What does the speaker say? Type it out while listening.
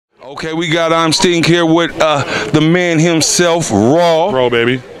Okay, we got Stink here with the man himself, Raw.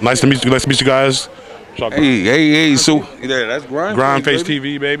 Baby. Nice to meet you. Nice to meet you guys. Hey. So yeah, that's GrindFace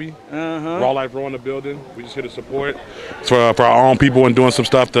TV, baby. RawLifeRo in the building. We just here to support for our own people and doing some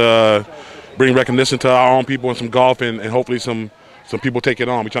stuff to bring recognition to our own people and some golf and hopefully some people take it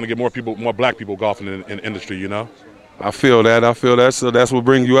on. We're trying to get more black people golfing in the industry, you know. I feel that. So that's what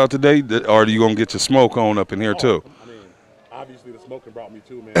brings you out today, or are you gonna get your smoke on up in here too? I mean, obviously the smoking brought me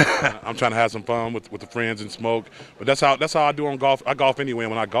too, man. I'm trying to have some fun with the friends and smoke. But that's how I do on golf. I golf anyway.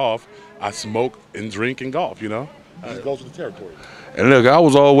 When I golf, I smoke and drink and golf. You know, it just goes with the territory. And look, I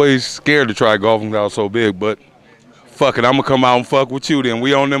was always scared to try golfing because I was so big, but fuck it, I'm gonna come out and fuck with you. Then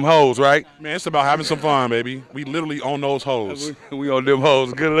we on them hoes, right? Man, it's about having some fun, baby. We literally on those hoes. We on them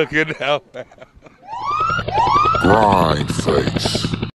hoes. Good looking now. GrindFace.